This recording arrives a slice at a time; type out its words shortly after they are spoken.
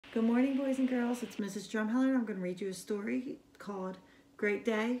Good morning, boys and girls. It's Mrs. Drumheller, and I'm going to read you a story called Great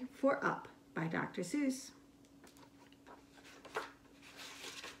Day for Up by Dr. Seuss.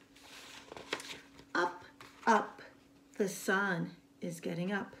 Up, up, the sun is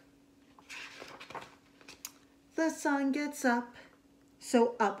getting up. The sun gets up,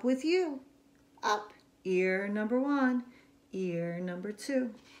 so up with you. Up, ear number 1, ear number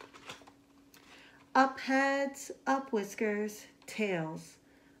 2. Up heads, up whiskers, tails.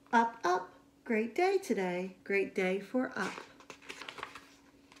 Up, up, great day today, great day for up.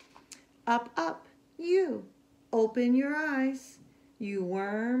 Up, up, you, open your eyes. You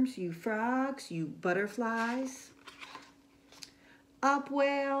worms, you frogs, you butterflies. Up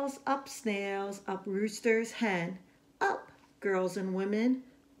whales, up snails, up roosters, hen. Up, girls and women,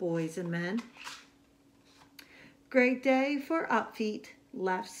 boys and men. Great day for up feet,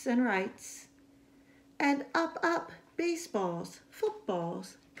 lefts and rights. And up, up, baseballs,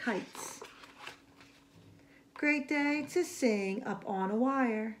 footballs, kites. Great day to sing up on a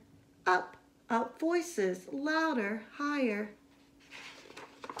wire. Up, up voices, louder, higher.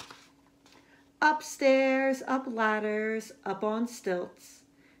 Upstairs, up ladders, up on stilts.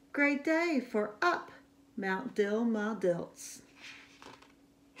 Great day for up, Mount Dill, Maldilts.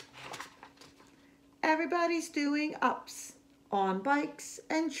 Everybody's doing ups on bikes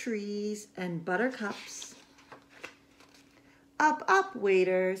and trees and buttercups. Up, up,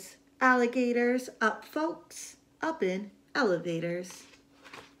 waiters, alligators, up, folks, up in elevators.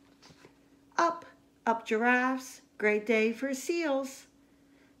 Up, up, giraffes, great day for seals.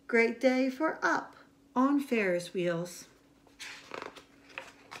 Great day for up on Ferris wheels.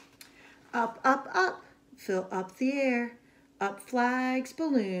 Up, up, up, fill up the air. Up flags,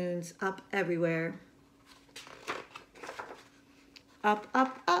 balloons, up everywhere. Up,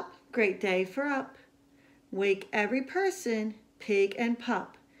 up, up, great day for up. Wake every person, pig and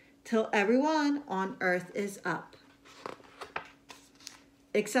pup, till everyone on earth is up.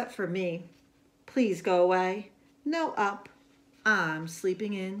 Except for me. Please go away. No up. I'm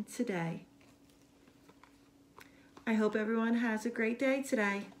sleeping in today. I hope everyone has a great day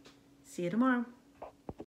today. See you tomorrow.